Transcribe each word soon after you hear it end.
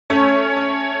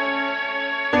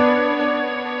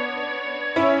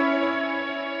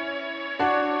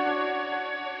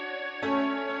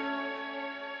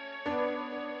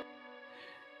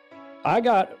I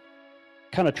got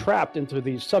kind of trapped into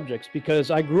these subjects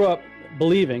because I grew up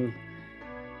believing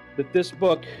that this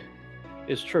book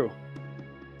is true.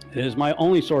 It is my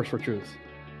only source for truth.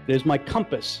 It is my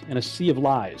compass in a sea of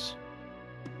lies.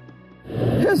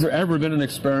 Has there ever been an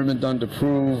experiment done to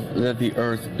prove that the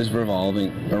Earth is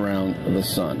revolving around the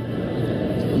sun?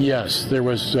 Yes, there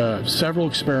was several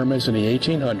experiments in the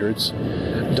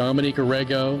 1800s. Dominique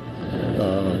Arago,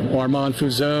 Armand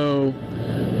Fuseau,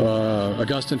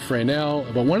 Augustin Fresnel,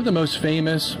 but one of the most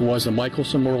famous was the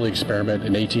Michelson-Morley experiment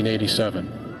in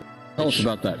 1887. Tell us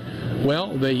about that.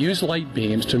 Well, they used light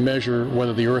beams to measure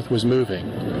whether the Earth was moving,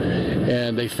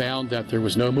 and they found that there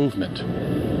was no movement.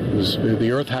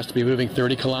 The Earth has to be moving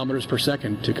 30 kilometers per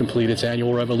second to complete its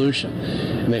annual revolution,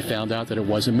 and they found out that it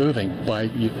wasn't moving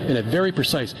in a very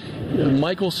precise.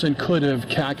 Michelson could have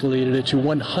calculated it to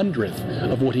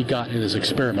 1/100th of what he got in his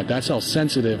experiment. That's how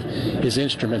sensitive his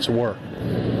instruments were.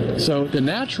 So the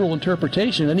natural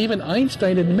interpretation, and even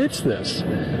Einstein admits this,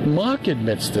 Mach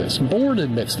admits this, Born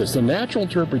admits this, the natural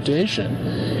interpretation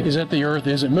is that the Earth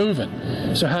isn't moving.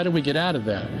 So how do we get out of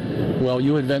that? Well,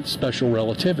 you invent special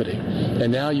relativity.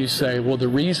 And now you say, well, the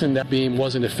reason that beam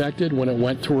wasn't affected when it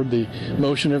went toward the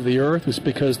motion of the Earth was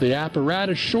because the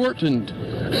apparatus shortened.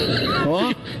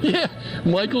 Huh? Yeah,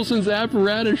 Michelson's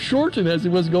apparatus shortened as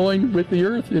it was going with the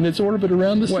Earth in its orbit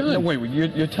around the sun. No, wait,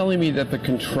 you're telling me that the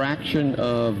contraction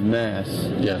of mass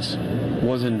Yes.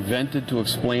 was invented to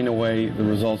explain away the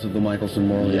results of the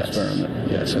Michelson-Morley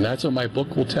experiment? Yes, and that's what my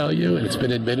book will tell you, and it's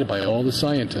been admitted by all the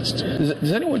scientists.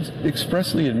 Does anyone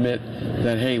expressly admit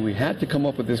that, hey, we had to come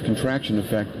up with this contraction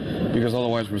effect because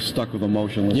otherwise we're stuck with a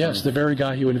motionless Yes, Earth? the very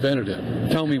guy who invented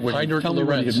it. Tell me what he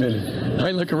admitted.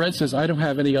 Heinrich Lorentz says, I don't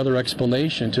have any other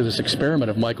explanation to this experiment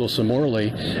of Michelson-Morley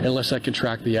unless I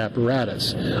contract the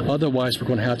apparatus. Otherwise, we're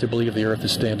going to have to believe the Earth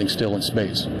is standing still in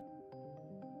space.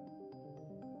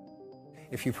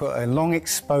 If you put a long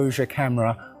exposure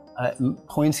camera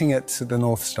pointing at the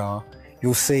North Star,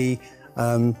 you'll see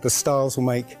the stars will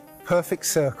make perfect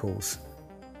circles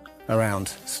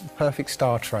around, perfect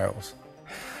star trails.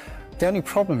 The only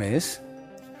problem is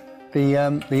the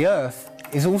Earth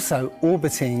is also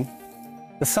orbiting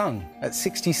the Sun at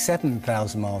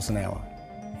 67,000 miles an hour.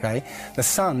 Okay, the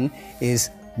Sun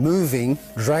is moving,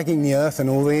 dragging the Earth and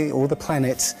all the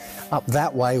planets up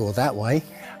that way or that way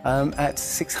at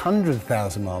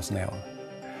 600,000 miles an hour.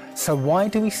 So why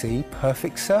do we see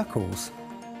perfect circles?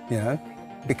 You know,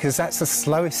 because that's the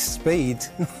slowest speed,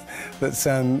 that's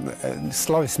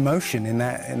slowest motion in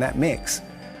that mix,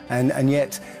 and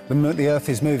yet the Earth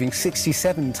is moving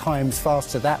 67 times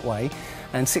faster that way,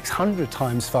 and 600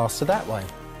 times faster that way.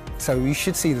 So you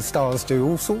should see the stars do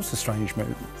all sorts of strange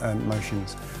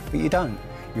motions, but you don't.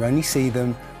 You only see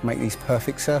them make these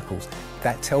perfect circles.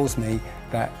 That tells me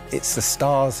that it's the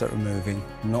stars that are moving,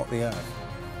 not the Earth.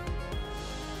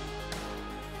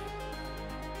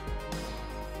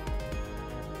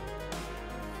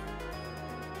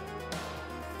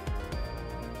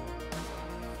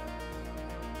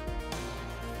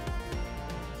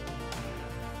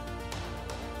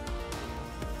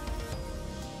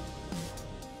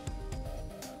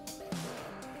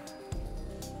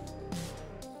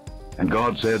 And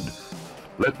God said,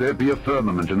 "Let there be a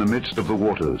firmament in the midst of the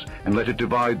waters, and let it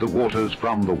divide the waters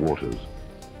from the waters."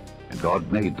 And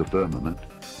God made the firmament,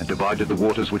 and divided the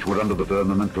waters which were under the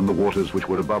firmament from the waters which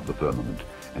were above the firmament.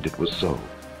 And it was so.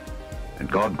 And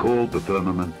God called the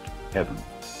firmament heaven.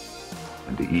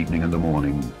 And the evening and the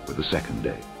morning were the second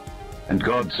day. And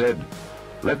God said,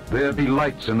 "Let there be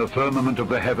lights in the firmament of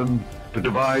the heaven to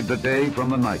divide the day from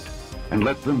the night, and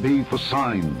let them be for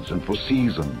signs and for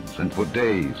seasons and for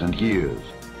days and years.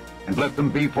 And let them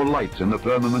be for lights in the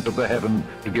firmament of the heaven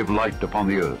to give light upon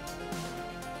the earth."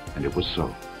 And it was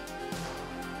so.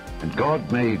 And God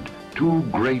made two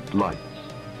great lights,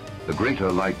 the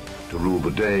greater light to rule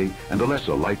the day, and the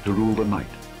lesser light to rule the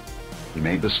night. He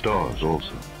made the stars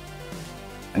also.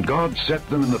 And God set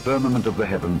them in the firmament of the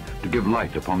heaven to give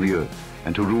light upon the earth,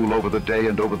 and to rule over the day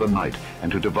and over the night,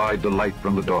 and to divide the light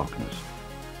from the darkness.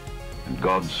 And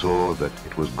God saw that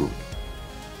it was good.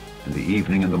 And the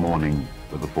evening and the morning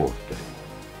were the fourth day.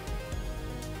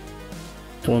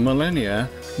 For millennia,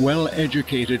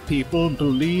 well-educated people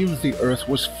believed the Earth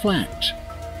was flat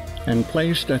and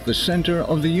placed at the center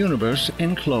of the universe,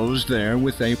 enclosed there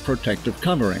with a protective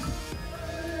covering.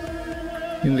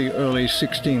 In the early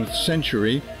 16th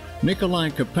century,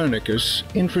 Nicolae Copernicus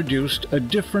introduced a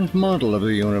different model of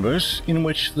the universe in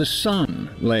which the Sun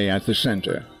lay at the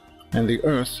center, and the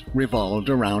Earth revolved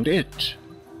around it.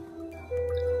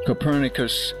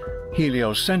 Copernicus'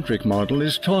 heliocentric model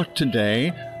is taught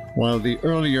today while the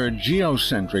earlier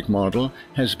geocentric model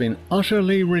has been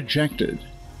utterly rejected.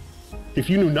 If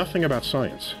you knew nothing about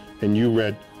science and you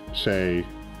read, say,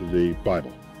 the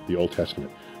Bible, the Old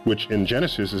Testament, which in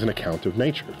Genesis is an account of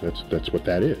nature, that's what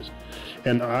that is,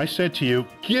 and I said to you,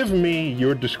 give me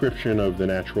your description of the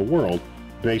natural world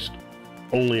based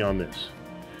only on this,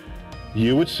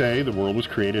 you would say the world was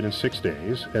created in 6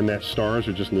 days and that stars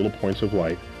are just little points of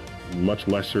light, much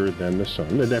lesser than the sun,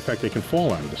 and in fact they can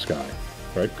fall out of the sky,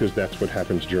 right? Because that's what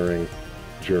happens during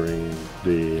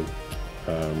the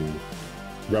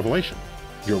Revelation.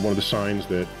 One of the signs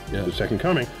that the second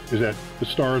coming is that the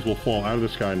stars will fall out of the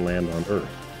sky and land on Earth.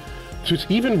 So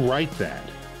to even write that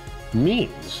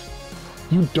means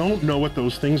you don't know what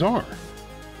those things are.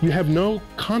 You have no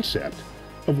concept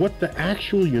of what the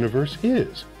actual universe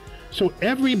is. So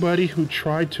everybody who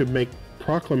tried to make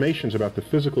proclamations about the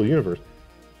physical universe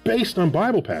based on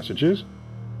Bible passages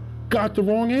got the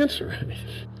wrong answer.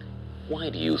 Why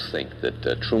do you think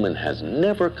that Truman has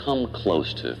never come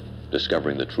close to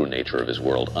discovering the true nature of his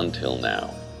world until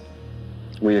now?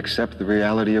 We accept the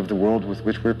reality of the world with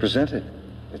which we're presented.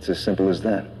 It's as simple as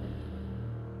that.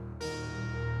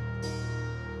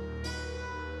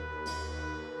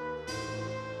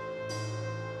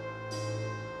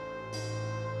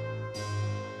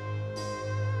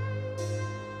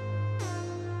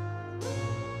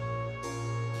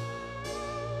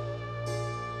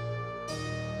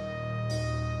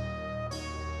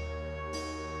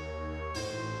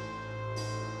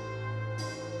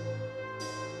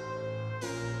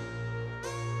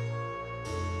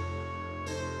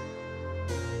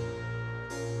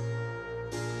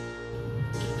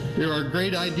 There are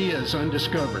great ideas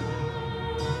undiscovered,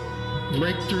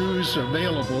 breakthroughs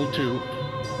available to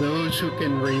those who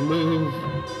can remove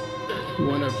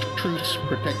one of truth's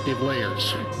protective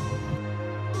layers.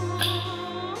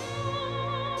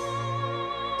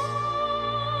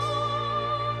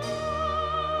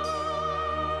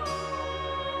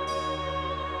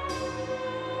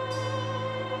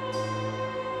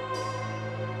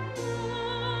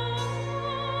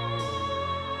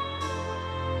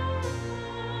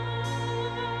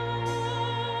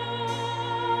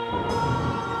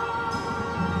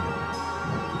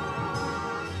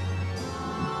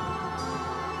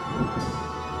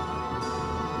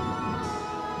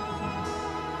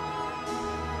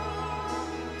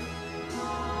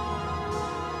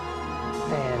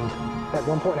 At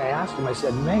one point I asked him, I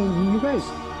said, man, you guys,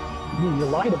 you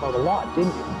lied about a lot,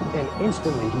 didn't you? And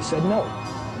instantly he said, no,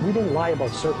 we didn't lie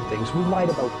about certain things. We lied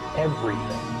about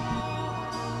everything.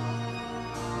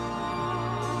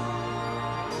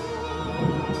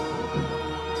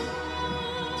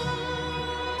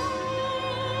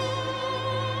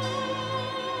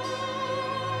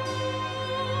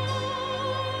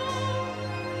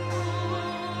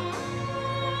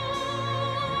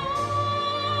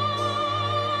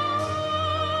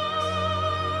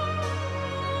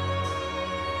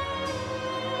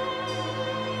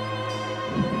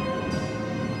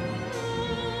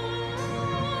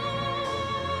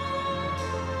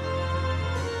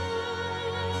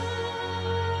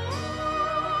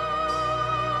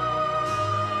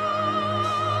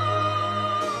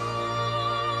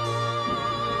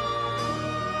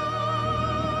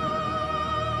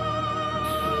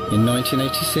 In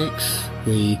 1986,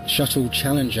 the shuttle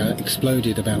Challenger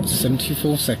exploded about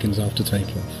 74 seconds after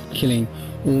takeoff, killing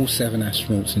all 7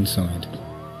 astronauts inside.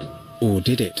 Or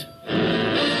did it?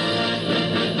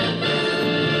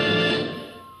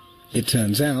 It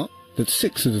turns out that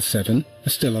 6 of the 7 are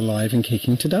still alive and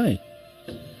kicking today.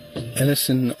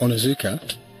 Ellison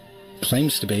Onizuka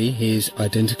claims to be his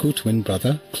identical twin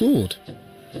brother, Claude.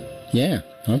 Yeah,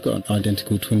 I've got an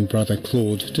identical twin brother,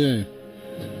 Claude, too.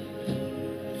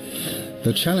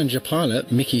 The Challenger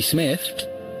pilot, Mickey Smith,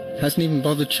 hasn't even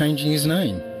bothered changing his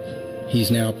name.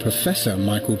 He's now Professor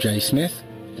Michael J. Smith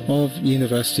of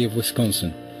University of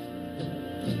Wisconsin.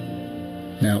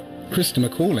 Now, Krista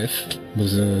McAuliffe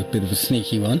was a bit of a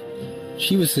sneaky one.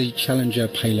 She was the Challenger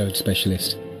payload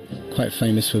specialist, quite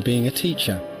famous for being a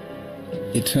teacher.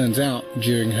 It turns out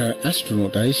during her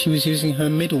astronaut days she was using her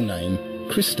middle name,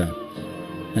 Krista,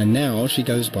 and now she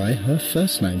goes by her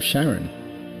first name, Sharon,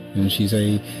 and she's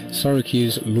a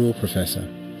Syracuse law professor.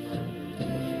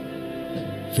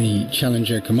 The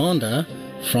Challenger commander,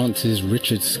 Francis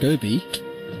Richard Scobie,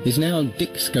 is now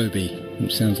Dick Scobie,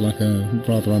 which sounds like a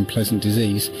rather unpleasant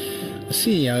disease, the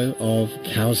CEO of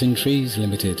Cows in Trees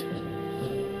Limited.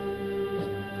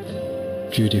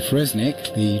 Judith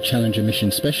Resnick, the Challenger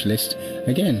mission specialist,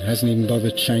 again hasn't even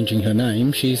bothered changing her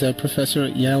name. She's a professor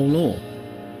at Yale Law.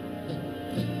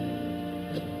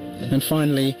 And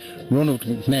finally, Ronald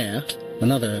McNair,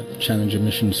 another Challenger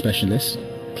mission specialist,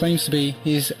 claims to be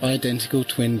his identical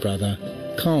twin brother,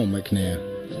 Carl McNair.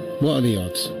 What are the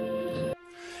odds?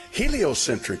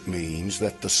 Heliocentric means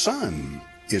that the sun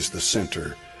is the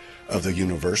center of the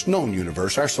universe, known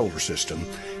universe, our solar system,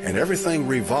 and everything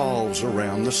revolves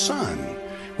around the sun.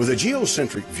 With a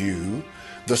geocentric view,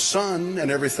 the sun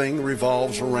and everything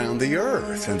revolves around the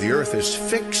earth, and the earth is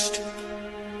fixed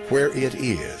where it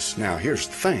is. Now, here's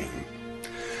the thing.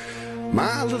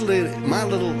 My little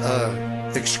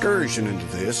excursion into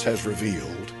this has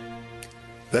revealed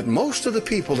that most of the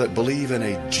people that believe in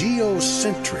a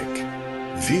geocentric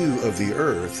view of the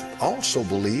earth also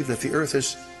believe that the earth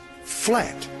is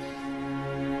flat.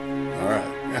 All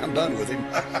right, I'm done with him.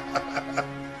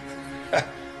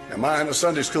 Am I in a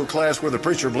Sunday school class where the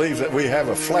preacher believes that we have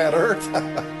a flat earth?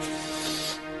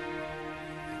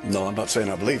 No, I'm not saying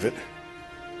I believe it.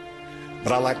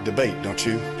 But I like debate, don't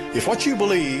you? If what you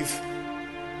believe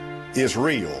is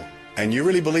real, and you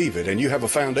really believe it, and you have a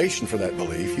foundation for that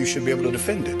belief, you should be able to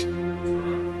defend it.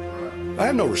 I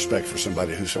have no respect for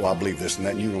somebody who says, well, I believe this and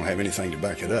that, and you don't have anything to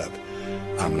back it up.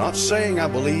 I'm not saying I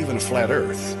believe in a flat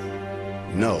earth.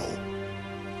 No.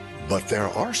 But there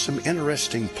are some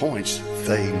interesting points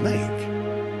they make.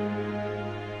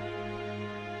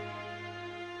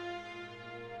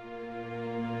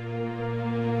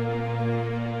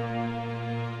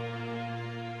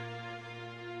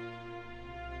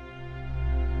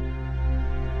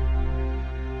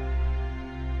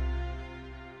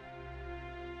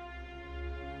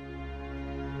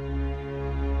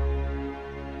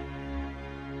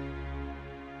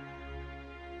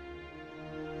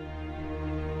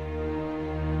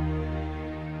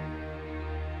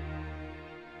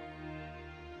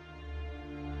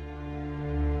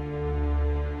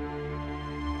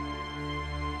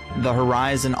 The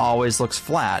horizon always looks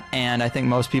flat, and I think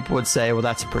most people would say, well,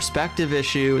 that's a perspective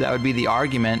issue. That would be the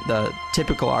argument, the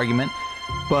typical argument.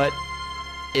 But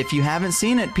if you haven't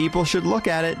seen it, people should look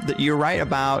at it. That you're right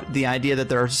about the idea that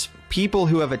there's people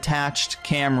who have attached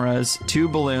cameras to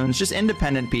balloons, just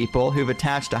independent people who've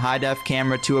attached a high-def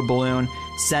camera to a balloon,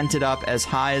 sent it up as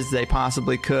high as they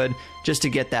possibly could just to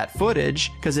get that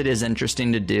footage, because it is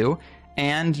interesting to do.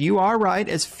 And you are right,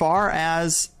 as far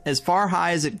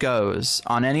high as it goes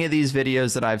on any of these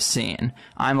videos that I've seen,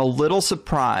 I'm a little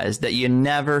surprised that you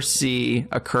never see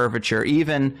a curvature.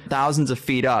 Even thousands of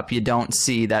feet up, you don't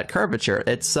see that curvature.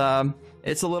 It's a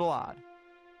little odd.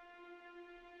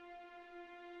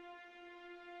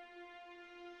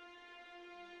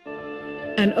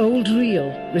 An old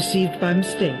reel received by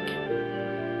mistake.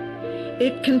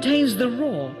 It contains the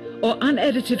raw or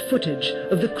unedited footage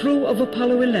of the crew of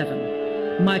Apollo 11.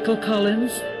 Michael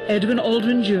Collins, Edwin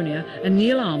Aldrin Jr., and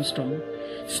Neil Armstrong,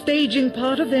 staging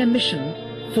part of their mission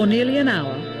for nearly an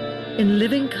hour in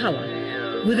living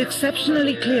color, with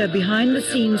exceptionally clear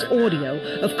behind-the-scenes audio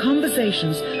of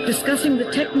conversations discussing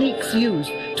the techniques used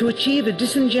to achieve a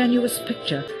disingenuous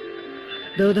picture.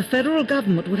 Though the federal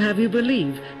government would have you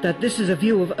believe that this is a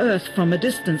view of Earth from a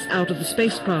distance out of the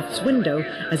spacecraft's window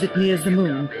as it nears the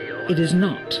moon, it is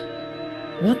not.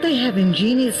 What they have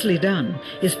ingeniously done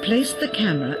is placed the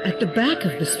camera at the back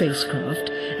of the spacecraft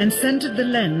and centered the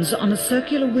lens on a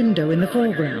circular window in the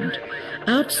foreground,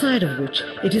 outside of which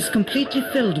it is completely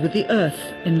filled with the Earth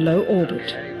in low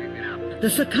orbit.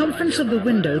 The circumference of the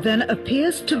window then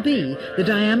appears to be the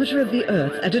diameter of the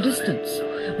Earth at a distance,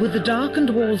 with the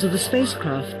darkened walls of the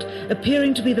spacecraft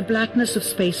appearing to be the blackness of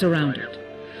space around it.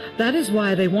 That is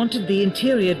why they wanted the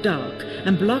interior dark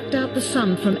and blocked out the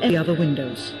sun from any other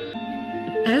windows.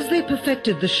 As they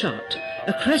perfected the shot,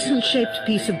 a crescent-shaped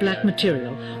piece of black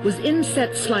material was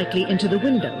inset slightly into the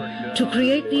window to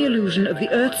create the illusion of the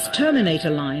Earth's terminator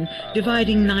line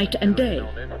dividing night and day.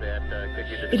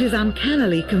 It is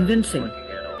uncannily convincing.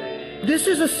 This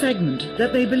is a segment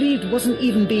that they believed wasn't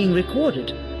even being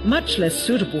recorded, much less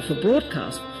suitable for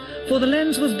broadcast, for the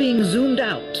lens was being zoomed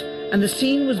out and the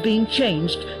scene was being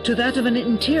changed to that of an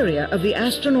interior of the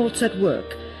astronauts at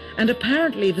work, and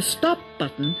apparently the stop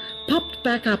button popped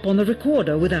back up on the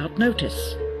recorder without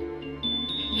notice.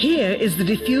 Here is the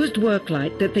diffused work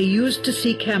light that they used to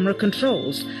see camera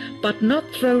controls, but not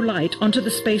throw light onto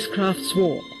the spacecraft's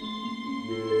wall.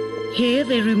 Here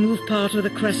they remove part of the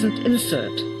crescent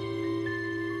insert.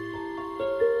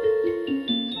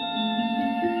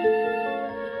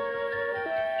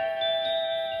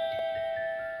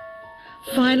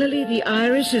 Finally, the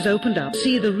iris is opened up to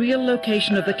see the real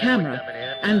location of the camera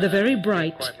and the very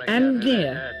bright and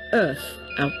near Earth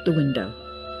out the window.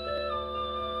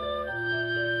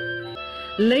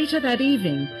 Later that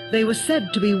evening, they were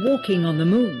said to be walking on the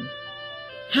moon.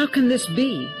 How can this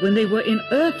be when they were in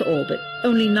Earth orbit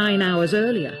only 9 hours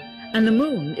earlier and the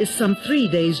moon is some 3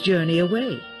 days' journey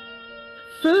away.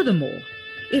 Furthermore,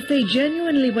 if they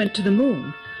genuinely went to the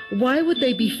moon, why would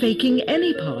they be faking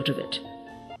any part of it?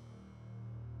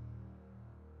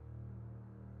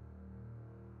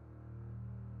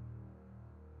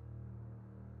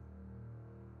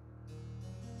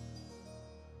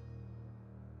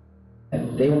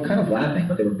 They were kind of laughing,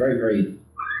 but they were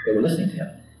they were listening to him.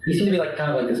 He seemed to be like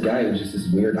kind of like this guy who was just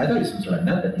this weird, I thought he was some sort of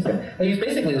method. He was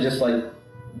basically just like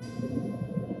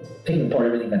taking apart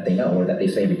everything that they know or that they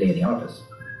say every day in the office.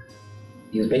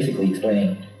 He was basically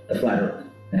explaining the flat earth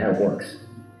and how it works.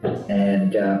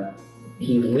 And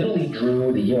he literally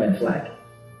drew the UN flag.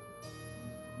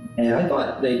 And I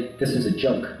thought this was a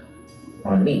joke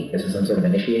on me. This was some sort of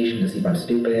initiation to see if I'm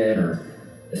stupid or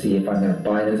to see if I'm going to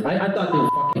buy this. I thought they were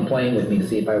fucking playing with me to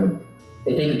see if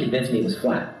they could convince me it was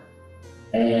flat.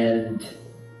 And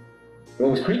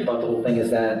what was creepy about the whole thing is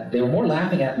that they were more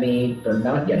laughing at me for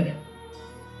not getting it.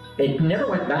 It never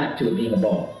went back to it being a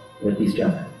ball with these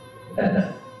gentlemen that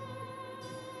night.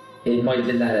 It might have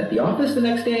been that at the office the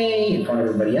next day, in front of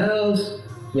everybody else,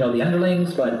 the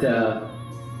underlings, but,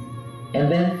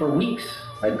 and then for weeks,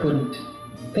 I couldn't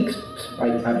think,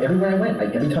 everywhere I went,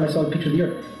 every time I saw a picture of the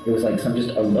Earth, it was like just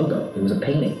a logo, it was a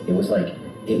painting, it was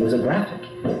a graphic.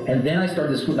 And then I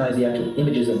started to scrutinize the actual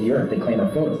images of the Earth they claim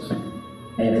are photos.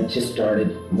 And it just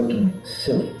started looking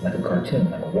silly, like a cartoon.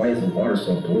 Like, why is the water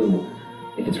so blue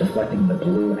if it's reflecting the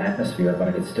blue atmosphere, but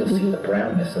I could still see the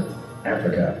brownness of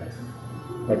Africa?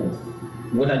 Like,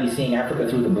 wouldn't I be seeing Africa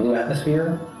through the blue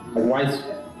atmosphere? Like, why is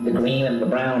the green and the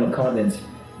brown of continents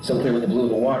so clear with the blue of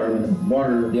the water when the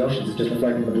water of the oceans is just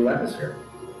reflecting the blue atmosphere?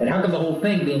 And how come the whole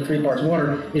thing, being 3 parts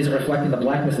water, is reflecting the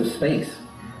blackness of space?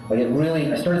 Like,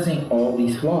 I started seeing all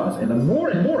these flaws. And the more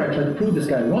and more I tried to prove this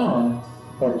guy wrong,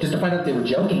 or just to find out they were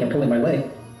joking and pulling my leg,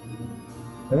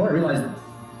 the more I realized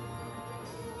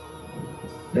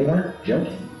they weren't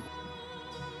joking.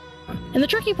 And the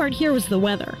tricky part here was the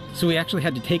weather. So we actually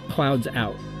had to take clouds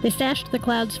out. They stashed the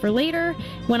clouds for later,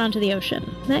 went onto the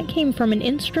ocean. That came from an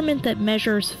instrument that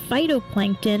measures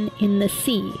phytoplankton in the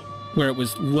sea. Where it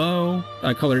was low,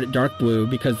 I colored it dark blue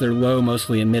because they're low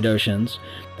mostly in mid-oceans.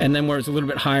 And then where it's a little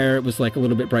bit higher, it was like a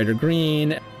little bit brighter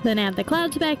green. Then add the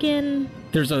clouds back in.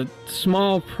 There's a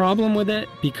small problem with it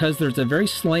because there's a very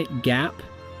slight gap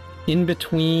in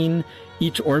between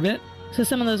each orbit. So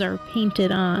some of those are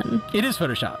painted on. It is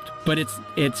photoshopped, but it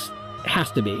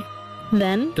has to be.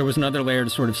 Then there was another layer to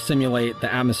sort of simulate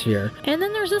the atmosphere. And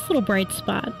then there's this little bright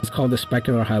spot. It's called the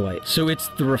specular highlight. So it's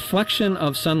the reflection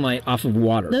of sunlight off of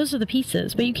water. Those are the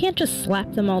pieces, but you can't just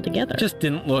slap them all together. It just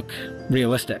didn't look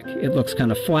realistic. It looks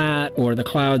kind of flat, or the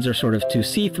clouds are sort of too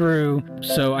see-through.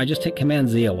 So I just hit Command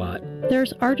Z a lot.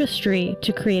 There's artistry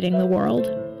to creating the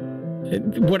world.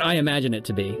 What I imagine it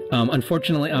to be.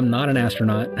 Unfortunately, I'm not an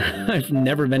astronaut. I've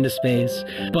never been to space,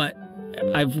 but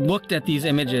I've looked at these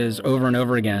images over and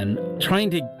over again,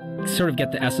 trying to sort of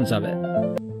get the essence of it.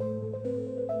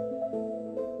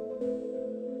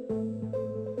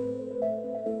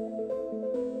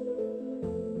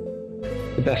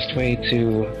 The best way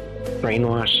to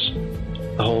brainwash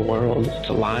the whole world,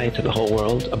 to lie to the whole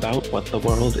world about what the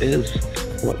world is.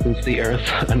 What is the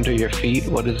earth under your feet?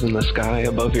 What is in the sky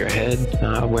above your head?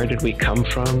 Where did we come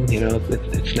from?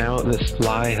 It's now, this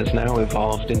lie has now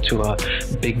evolved into a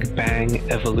Big Bang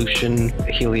evolution,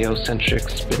 heliocentric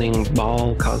spinning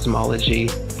ball cosmology,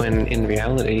 when in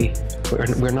reality,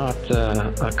 we're not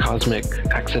a cosmic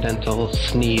accidental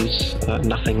sneeze,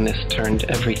 nothingness turned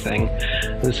everything.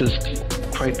 This is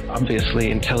quite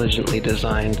obviously intelligently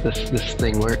designed, this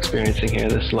thing we're experiencing here,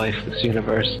 this life, this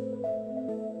universe.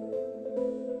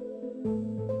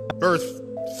 Earth,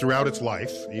 throughout its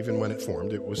life, even when it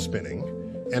formed, it was spinning,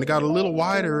 and it got a little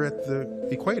wider at the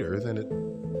equator than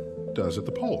it does at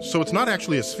the poles. So it's not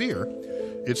actually a sphere,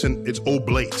 it's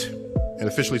oblate, and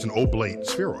officially it's an oblate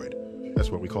spheroid.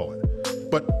 That's what we call it.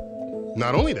 But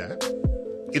not only that,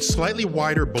 it's slightly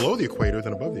wider below the equator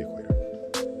than above the equator.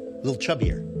 A little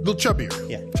chubbier. A little chubbier.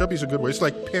 Yeah. Chubby's a good way. It's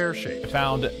like pear-shaped.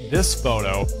 Found this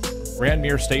photo,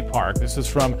 Randmere State Park. This is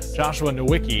from Joshua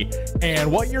Nowicki,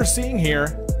 and what you're seeing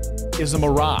here is a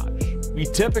mirage. We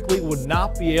typically would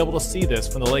not be able to see this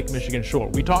from the Lake Michigan shore.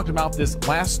 We talked about this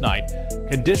last night.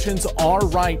 Conditions are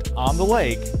right on the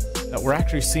lake that we're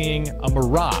actually seeing a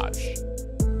mirage.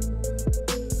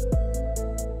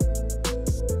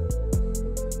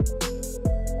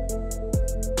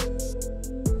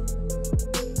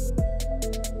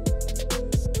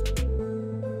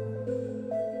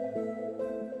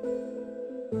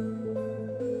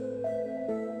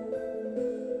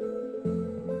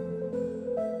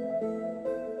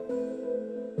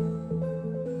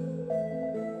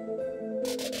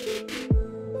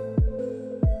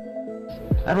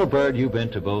 Admiral Byrd, you've been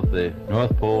to both the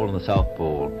North Pole and the South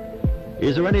Pole.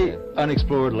 Is there any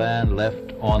unexplored land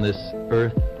left on this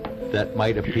Earth that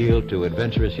might appeal to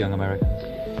adventurous young Americans?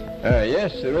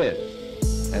 Yes, there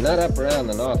is. And not up around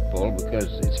the North Pole,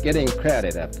 because it's getting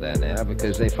crowded up there now,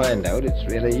 because they find out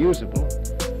it's really usable,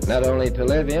 not only to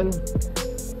live in,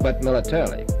 but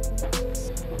militarily.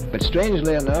 But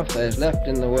strangely enough, there's left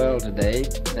in the world today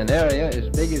an area as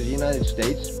big as the United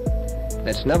States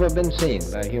that's never been seen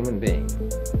by a human being.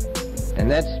 And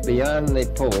that's beyond the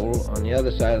pole on the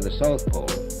other side of the South Pole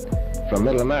from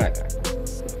Middle America.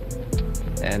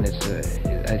 And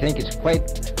I think it's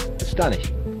quite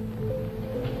astonishing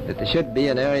that there should be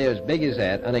an area as big as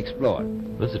that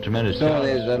unexplored. That's a tremendous So challenge.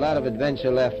 there's a lot of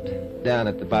adventure left down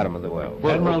at the bottom of the world.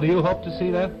 Admiral, do you hope to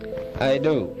see that? I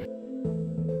do.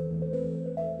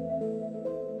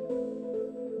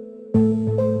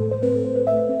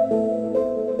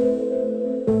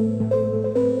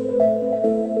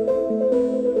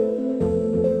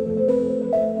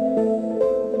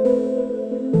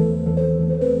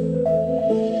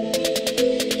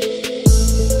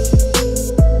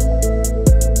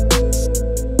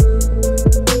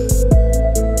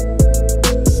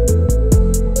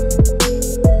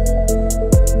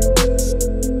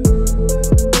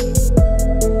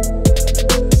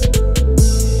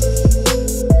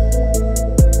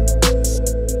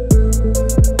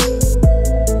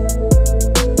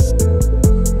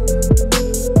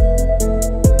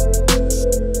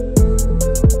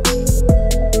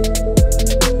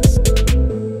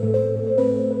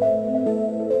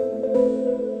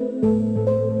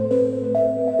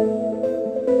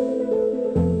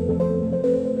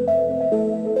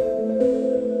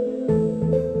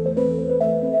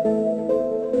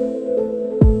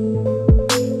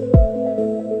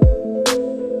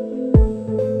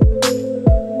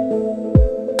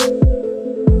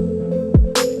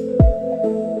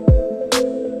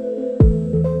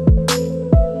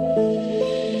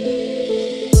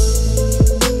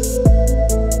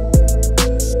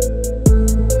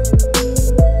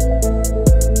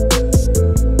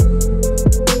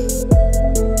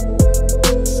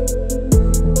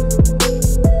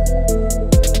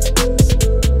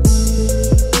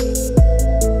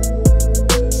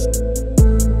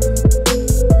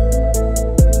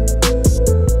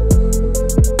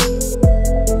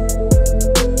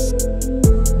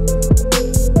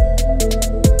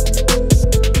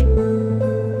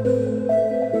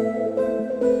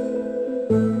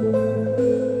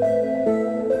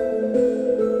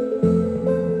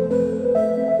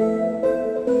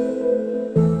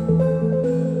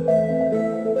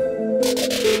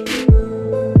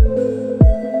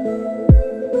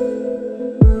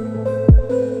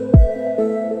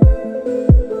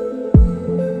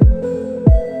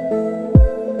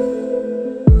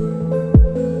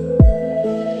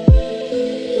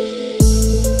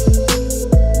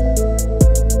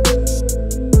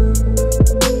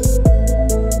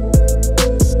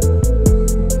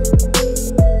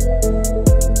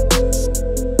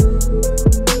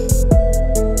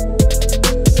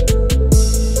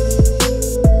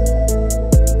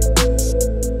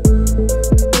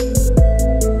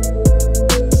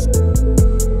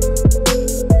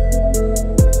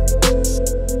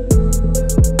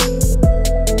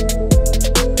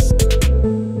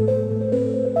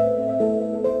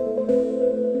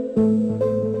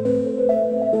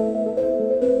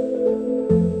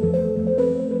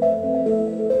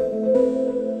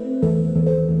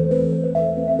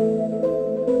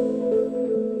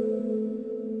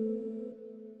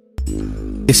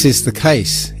 This is the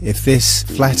case. If this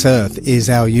flat Earth is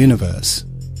our universe,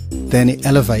 then it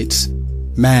elevates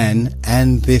man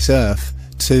and this Earth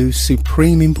to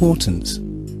supreme importance,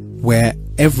 where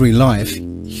every life,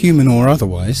 human or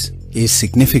otherwise, is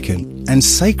significant and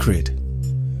sacred.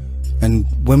 And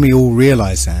when we all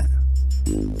realise that,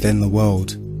 then the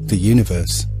world, the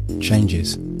universe,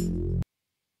 changes.